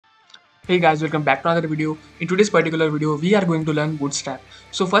Hey guys, welcome back to another video. In today's particular video, we are going to learn Bootstrap.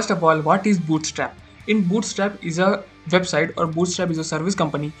 So first of all, what is Bootstrap? In Bootstrap is a website, or Bootstrap is a service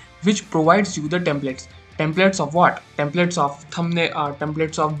company which provides you the templates. Templates of what? Templates of thumbnail,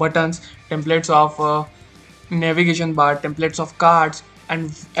 templates of buttons, templates of navigation bar, templates of cards,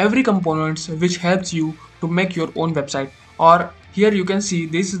 and every components which helps you to make your own website. Or here you can see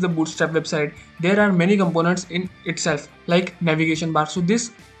this is the Bootstrap website. There are many components in itself, like navigation bar. So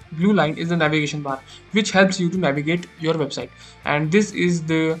this blue line is the navigation bar which helps you to navigate your website, and this is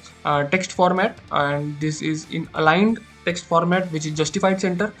the text format, and this is in aligned text format which is justified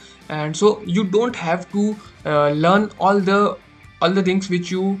center. And so you don't have to learn all the things which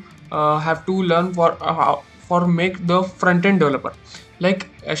you have to learn for make the front-end developer, like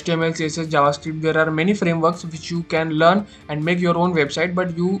HTML, CSS, JavaScript. There are many frameworks which you can learn and make your own website,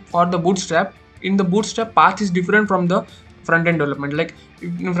 but you for the Bootstrap, in the Bootstrap path is different from the front-end development. Like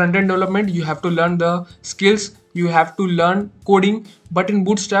in front-end development you have to learn the skills, you have to learn coding, but in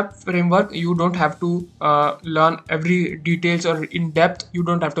Bootstrap framework you don't have to learn every details or in depth. You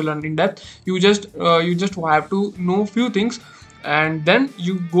don't have to learn in depth. You just have to know few things, and then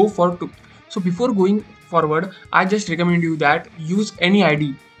you go for to. So before going forward, I just recommend you that use any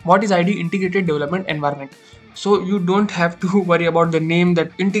ID. What is ID? Integrated Development Environment. So you don't have to worry about the name,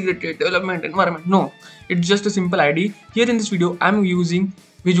 that integrated development environment. No, it's just a simple ID. Here in this video I'm using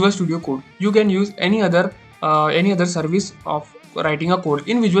Visual Studio Code. You can use any other service of writing a code.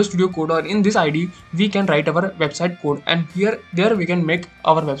 In Visual Studio Code or in this ID we can write our website code, and there we can make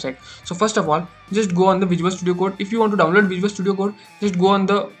our website. So first of all, just go on the Visual Studio Code. If you want to download Visual Studio Code, just go on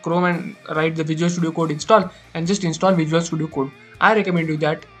the Chrome and write the Visual Studio Code install, and just install Visual Studio Code. I recommend you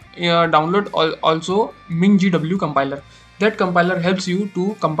that download also MinGW compiler. That compiler helps you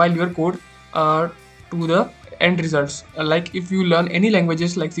to compile your code to the end results. Like if you learn any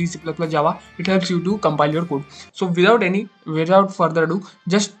languages like C, C++, Java, it helps you to compile your code. So without further ado,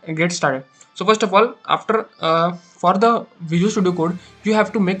 just get started. So first of all, after for the Visual Studio Code, you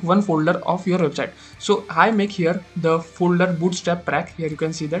have to make one folder of your website. So I make here the folder Bootstrap Prac. Here you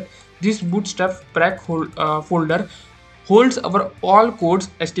can see that this Bootstrap Prac folder holds our all codes,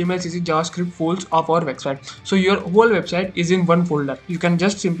 HTML, CSS, JavaScript folds of our website. So your whole website is in one folder. You can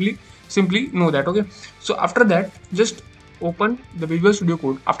just simply know that. Okay, so after that, just open the Visual Studio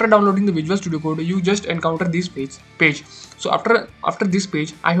Code. After downloading the Visual Studio Code, you just encounter this page. So after this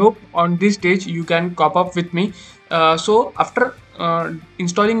page, I hope on this stage you can cop up with me. So after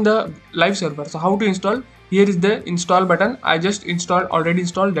installing the live server, so how to install? Here is the install button. I just already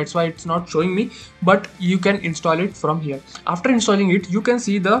installed, that's why it's not showing me, but you can install it from here. After installing it, you can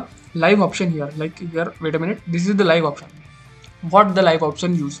see the live option here. Like here, wait a minute, this is the live option. What the live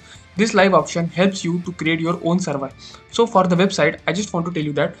option use? This live option helps you to create your own server. So for the website, I just want to tell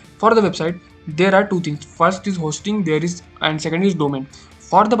you that for the website there are two things. First is hosting, and second is domain.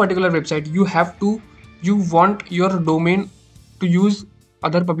 For the particular website, you want your domain to use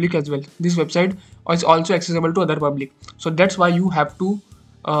other public as well. This website is also accessible to other public, so that's why you have to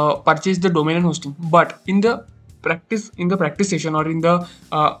purchase the domain and hosting. But in the practice session, or in the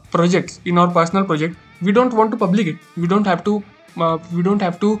projects, in our personal project, we don't want to public it. We don't have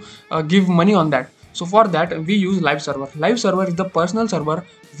to give money on that. So for that we use live server. Live server is the personal server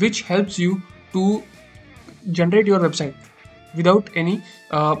which helps you to generate your website without any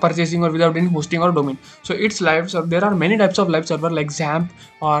purchasing or without any hosting or domain. So it's live server. There are many types of live server like XAMPP,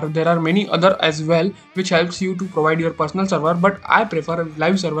 or there are many other as well which helps you to provide your personal server, but I prefer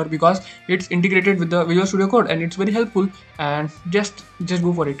live server because it's integrated with the Visual Studio Code and it's very helpful, and just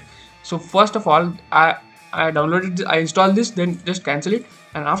go for it. So first of all, I downloaded, I installed this, then just cancel it,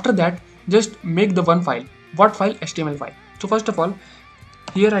 and after that just make the one file. What file? HTML file. So first of all,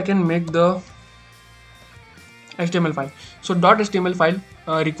 here I can make the HTML file. So .html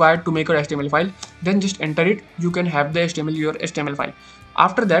file required to make your HTML file. Then just enter it. You can have the your HTML file.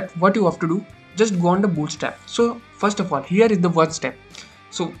 After that, what you have to do, just go on the Bootstrap. So first of all, here is the one step.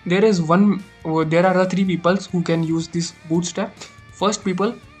 So there are the three people who can use this Bootstrap. First,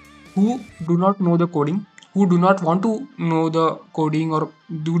 people who do not know the coding, who do not want to know the coding, or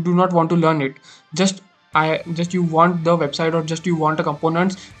do not want to learn it. Just you want the website, or just you want the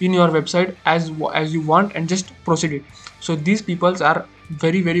components in your website as you want, and just proceed it. So these peoples are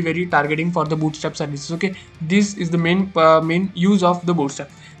very targeting for the Bootstrap services. Okay, this is the main use of the Bootstrap.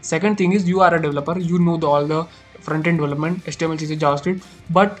 Second thing is, you are a developer, you know all the front-end development, HTML, CSS, JavaScript,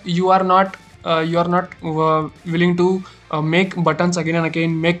 but you are not willing to make buttons again and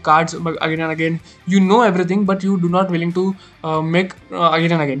again, make cards again and again. You know everything, but you do not willing to make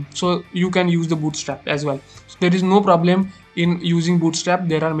again and again. So you can use the Bootstrap as well. So there is no problem in using Bootstrap.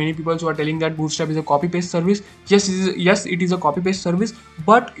 There are many people who are telling that Bootstrap is a copy paste service. Yes, it is a copy paste service,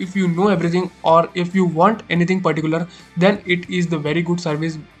 but if you know everything or if you want anything particular, then it is the very good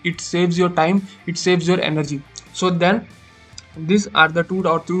service. It saves your time, it saves your energy. So then these are the two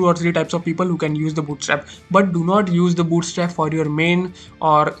or three types of people who can use the Bootstrap. But do not use the Bootstrap for your main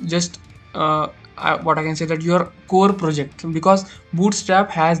or just what I can say that your core project, because Bootstrap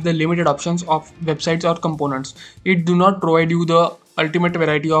has the limited options of websites or components. It do not provide you the ultimate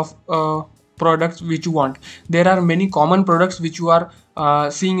variety of products which you want. There are many common products which you are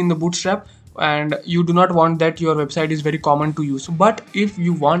seeing in the Bootstrap, and you do not want that your website is very common to use. But if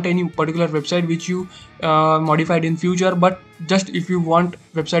you want any particular website which you modified in future, but just if you want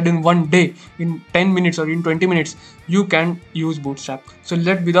website in one day, in 10 minutes or in 20 minutes, you can use Bootstrap. So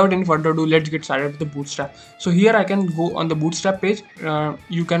without any further ado, let's get started with the Bootstrap. So here I can go on the Bootstrap page.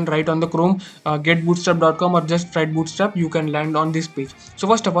 You can write on the Chrome getbootstrap.com or just write Bootstrap. You can land on this page. So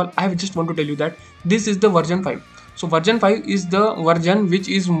first of all, I just want to tell you that this is the version 5. So version 5 is the version which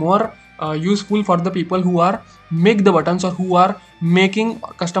is more useful for the people who are make the buttons or who are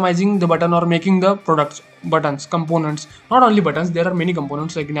customizing the button or making the products, buttons, components. Not only buttons, there are many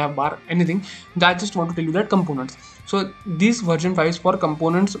components like navbar, anything. I just want to tell you that components. So this version 5 is for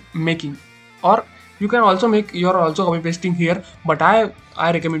components making, or you can also make, you are also copy pasting here, but I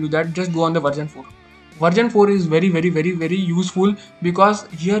recommend you that just go on the version 4. Version 4 is very useful, because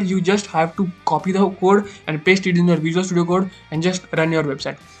here you just have to copy the code and paste it in your Visual Studio Code and just run your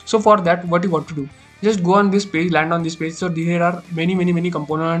website. So for that, what you want to do, just go on this page, land on this page. So there are many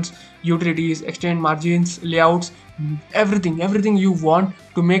components, utilities, extend margins, layouts, everything you want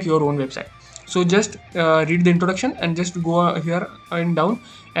to make your own website. So just read the introduction and just go here and down,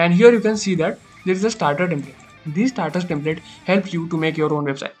 and here you can see that there is a starter template. This starter template helps you to make your own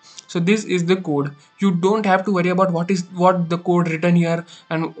website. So this is the code. You don't have to worry about what the code written here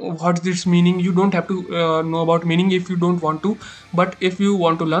and what's its meaning. You don't have to know about meaning if you don't want to. But if you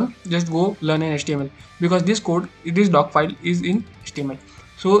want to learn, just go learn in HTML, because this code, this doc file is in HTML.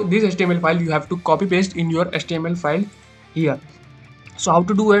 So this HTML file you have to copy paste in your HTML file here. So how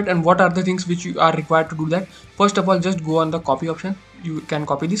to do it and what are the things which you are required to do that? First of all, just go on the copy option. You can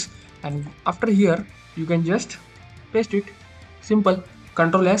copy this, and after here you can just paste it. Simple.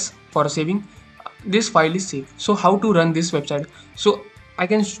 Control S for saving. This file is saved. So how to run this website? So I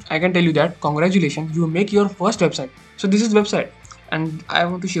can tell you that congratulations, you make your first website. So this is website, and I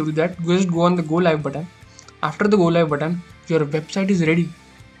want to show you that. Just go on the go live button. After the go live button, your website is ready.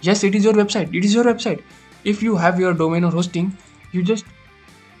 Yes, it is your website. It is your website. If you have your domain or hosting, you just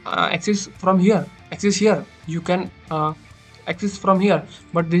access from here. Access here. You can access from here,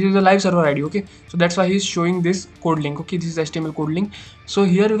 but this is a live server ID. Okay, so that's why he's showing this code link. Okay, this is HTML code link. So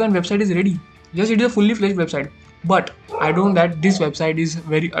here you can, website is ready. Yes, it is a fully fledged website, but I don't that this website is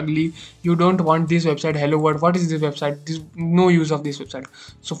very ugly. You don't want this website. Hello world, what is this website? This no use of this website.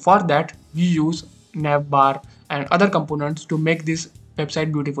 So for that we use navbar and other components to make this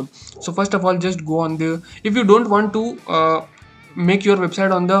website beautiful. So first of all, just go on the, if you don't want to make your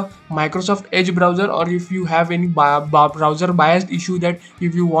website on the Microsoft Edge browser, or if you have any browser biased issue that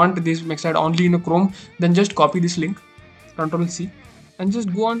if you want this website only in a Chrome, then just copy this link, Ctrl C, and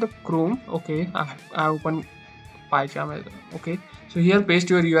just go on the Chrome. Okay, I open PyCharm. Okay, so here paste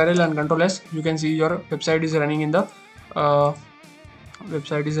your URL and Ctrl S. You can see your website is running in the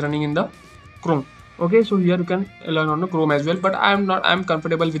Chrome. Okay, so here you can learn on the Chrome as well, but I'm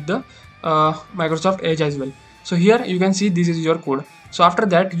comfortable with the Microsoft Edge as well. So here you can see this is your code. So after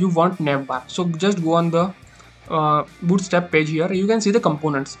that you want navbar. So just go on the Bootstrap page. Here you can see the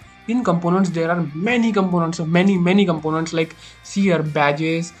components. In components there are many components, many components, like see here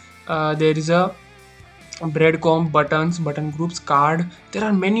badges, there is a breadcrumb, buttons, button groups, card. There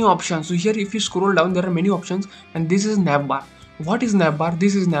are many options. So here if you scroll down, there are many options, and this is navbar. What is navbar?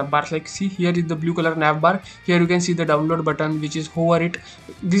 This is navbar. Like see here is the blue color navbar. Here you can see the download button, which is hover it.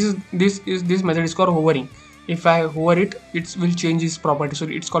 This method is called hovering. If I hover it, it will change its property, so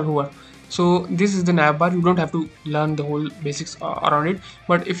it's called hover. So this is the navbar. You don't have to learn the whole basics around it,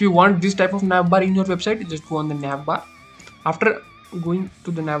 but if you want this type of navbar in your website, just go on the navbar. After going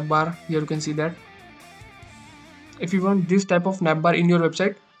to the navbar, here you can see that if you want this type of navbar in your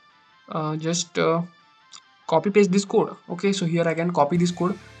website, just copy paste this code. Okay, so here I can copy this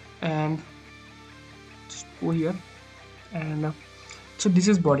code and just go here, and so this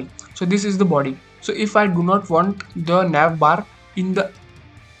is body. So this is the body. So if I do not want the navbar in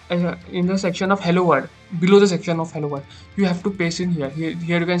the section of hello world, below the section of hello world, you have to paste in here.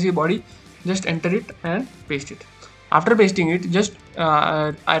 Here you can see body. Just enter it and paste it. After pasting it, just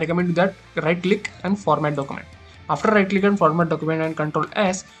I recommend that right click and format document. After right click on format document and Control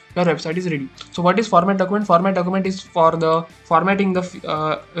S, your website is ready. So what is format document? Format document is for the formatting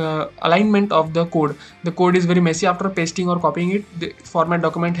the alignment of the code. The code is very messy. After pasting or copying it, the format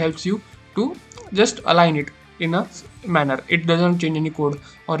document helps you to just align it in a manner. It doesn't change any code,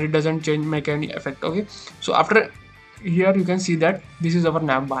 or it doesn't make any effect. Okay, so after here you can see that this is our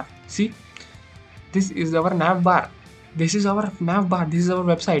nav bar. See, this is our nav bar. This is our nav bar. This is our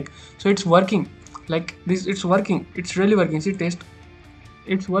website. So it's working like this. It's working. It's really working. See, test.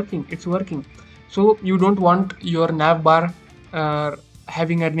 It's working. It's working. So you don't want your nav bar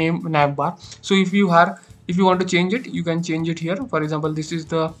having a name nav bar. So if you want to change it, you can change it here. For example, this is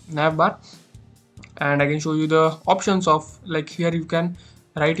the nav bar, and I can show you the options of, like, here you can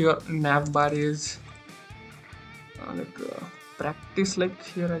write your nav bar is practice. Like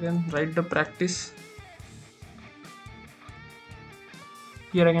here I can write the practice.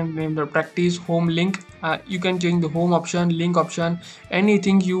 Here I can name the practice home link. You can change the home option, link option,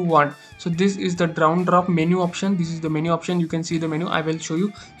 anything you want. So this is the drop menu option. This is the menu option. You can see the menu. I will show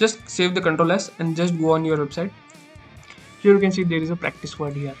you. Just save the Control S and just go on your website. Here you can see there is a practice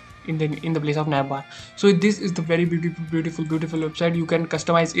word here in the place of nav bar. So this is the very beautiful website. You can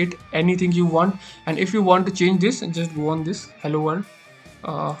customize it anything you want. And if you want to change this, just go on this hello world.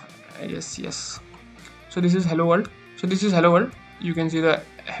 Yes. So this is hello world. So this is hello world. You can see the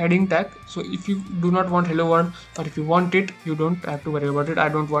heading tag. So if you do not want hello world, or if you want it, you don't have to worry about it. I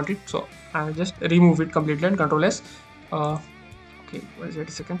don't want it, so I'll just remove it completely and Control S. Okay, wait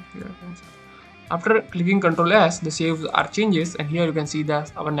a second. Here, after clicking Control S, the saves are changes, and here you can see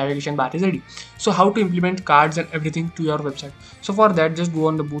that our navigation bar is ready. So how to implement cards and everything to your website? So for that, just go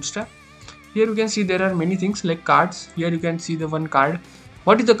on the Bootstrap. Here you can see there are many things like cards. Here you can see the one card.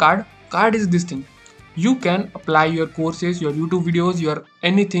 What is the card? Card is this thing. You can apply your courses, your YouTube videos, your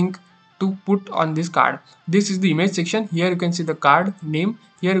anything to put on this card. This is the image section. Here you can see the card name.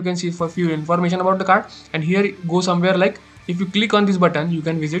 Here you can see for few information about the card, and here go somewhere like, if you click on this button, you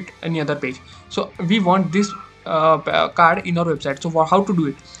can visit any other page. So we want this card in our website. So how to do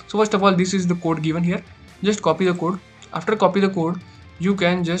it? So first of all, this is the code given here. Just copy the code. After copy the code, you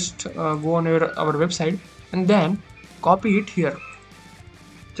can just go on our website and then copy it here.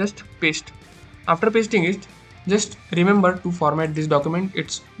 Just paste. After pasting it, just remember to format this document.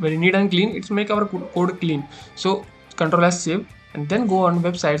 It's very neat and clean. It's make our code clean. So Control S, save, and then go on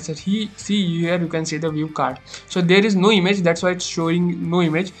websites. So see here you can see the view card. So there is no image, that's why it's showing no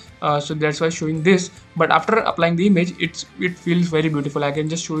image. So that's why it's showing this. But after applying the image, it feels very beautiful. I can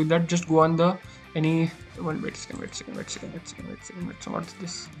just show you that. Just go on the wait a second. What's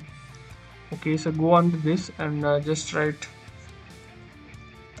this? Okay, so go on to this and just write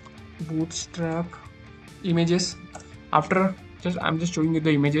Bootstrap images. After I'm just showing you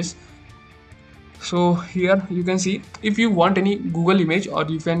the images. So here you can see, if you want any Google image, or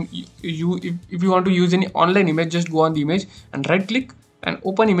if you want to use any online image, just go on the image and right click and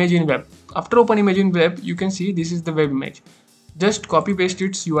open image in web. After open image in web, you can see this is the web image. Just copy paste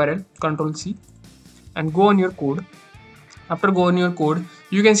its URL, Control C, and go on your code. After go on your code,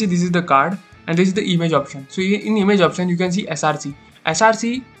 you can see this is the card and this is the image option. So in image option, you can see SRC.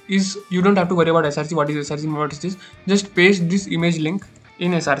 SRC is, you don't have to worry about SRC. What is SRC? What is this? Just paste this image link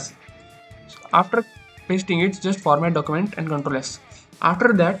in SRC. So after pasting it, just format document and Control S.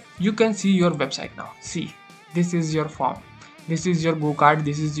 After that, you can see your website now. See, this is your form. This is your Go card.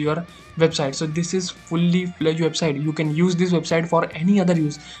 This is your website. So this is fully fledged website. You can use this website for any other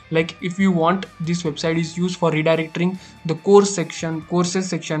use. Like if you want, this website is used for redirecting the courses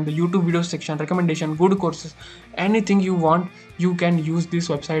section, the YouTube video section, recommendation, good courses, anything you want, you can use this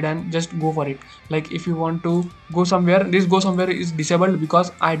website and just go for it. Like if you want to go somewhere, this go somewhere is disabled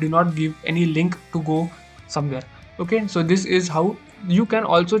because I do not give any link to go somewhere. Okay, so this is how you can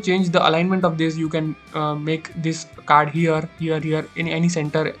also change the alignment of this. You can make this card here in any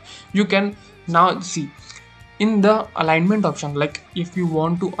center. You can now see in the alignment option, like if you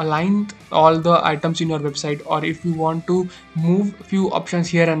want to align all the items in your website, or if you want to move few options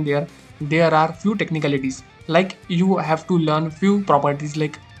here and there are few technicalities. Like you have to learn few properties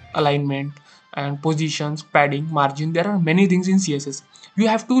like alignment and positions, padding, margin. There are many things in CSS. You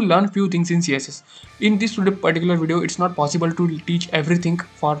have to learn few things in CSS. In this particular video, it's not possible to teach everything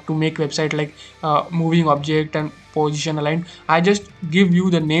to make website like moving object and position aligned. I just give you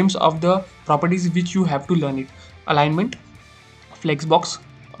the names of the properties which you have to learn it. Alignment, flexbox,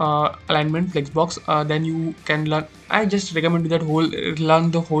 then you can learn. I just recommend you that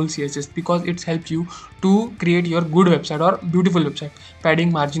learn the whole CSS because it helps you to create your good website or beautiful website.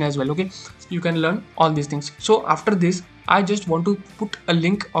 Padding, margin as well. Okay, you can learn all these things. So after this, I just want to put a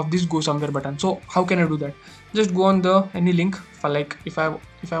link of this go somewhere button. So how can I do that? just go on the any link for like if I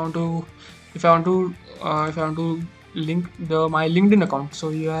want to link my LinkedIn account. So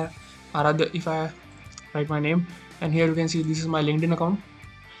here are other, if I write my name, and here you can see this is my LinkedIn account.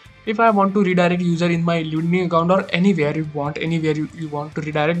 If I want to redirect user in my LinkedIn account or anywhere you want to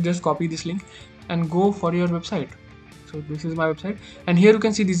redirect, just copy this link and go for your website. So this is my website, and here you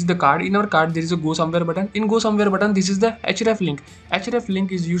can see this is the card. In our card there is a go somewhere button. In go somewhere button, this is the href link. Href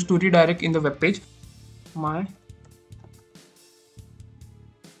link is used to redirect in the web page my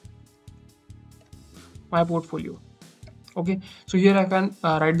portfolio. Okay, so here I can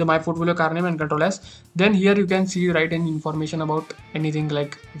write the my portfolio car name and control S. Then here you can see write any information about anything,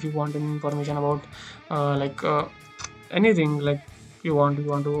 like if you want any information about anything, like you want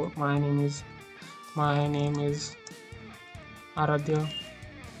to my name is Aradhya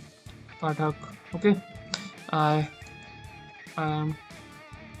Pathak. Okay, I am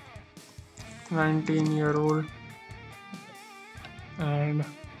 19-year-old and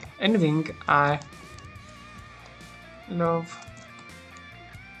anything, I love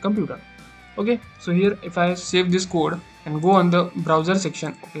computer. Okay, so here if I save this code and go on the browser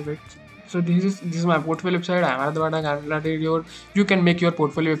section, okay, wait, so this is my portfolio website. I am Aradhya. You can make your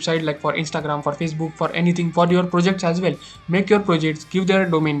portfolio website like for Instagram, for Facebook, for anything, for your projects as well. Make your projects, give their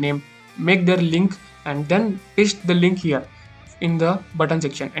domain name, make their link, and then paste the link here in the button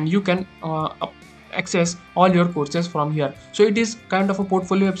section, and you can access all your courses from here. So it is kind of a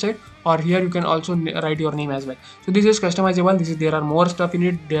portfolio website, or here you can also write your name as well. So this is customizable. There are more stuff in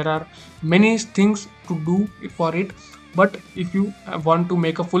it. There are many things to do for it, but if you want to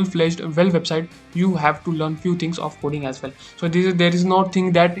make a full-fledged website, you have to learn few things of coding as well. So there is no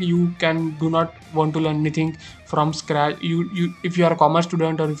thing that you do not want to learn anything from scratch. If you are a commerce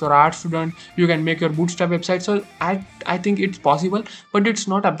student or if you're an art student, you can make your bootstrap website. So I think it's possible, but it's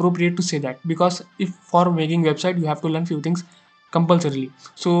not appropriate to say that, because if for making website you have to learn few things compulsorily.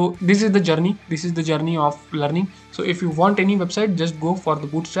 So this is the journey of learning. So if you want any website, just go for the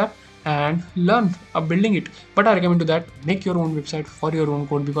bootstrap and learn building it. But I recommend you that make your own website for your own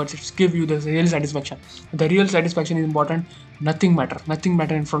code, because it's give you the real satisfaction. The real satisfaction is important. Nothing matter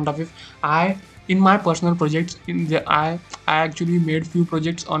in front of it. In my personal projects, I actually made few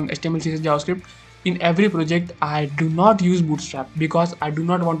projects on HTML, CSS, JavaScript. In every project I do not use bootstrap because I do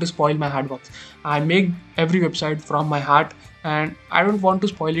not want to spoil my hard work. I make every website from my heart, and I don't want to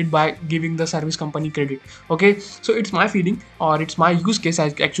spoil it by giving the service company credit. Okay, so it's my feeling, or it's my use case.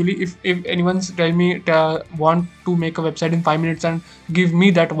 Actually, if anyone's want to make a website in 5 minutes and give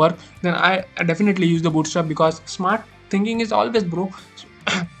me that work, then I definitely use the bootstrap, because smart thinking is always, bro.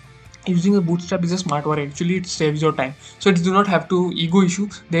 Using a bootstrap is a smart work. Actually, it saves your time. So it do not have to ego issue.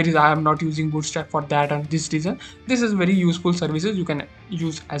 I am not using bootstrap for that and this reason. This is very useful services you can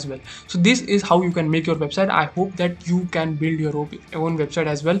use as well. So this is how you can make your website. I hope that you can build your own website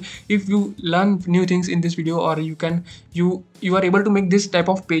as well. If you learn new things in this video, or you are able to make this type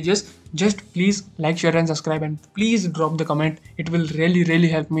of pages, just please like, share and subscribe, and please drop the comment. It will really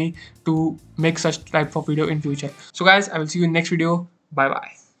help me to make such type of video in future. So guys, I will see you in next video. Bye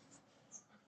bye.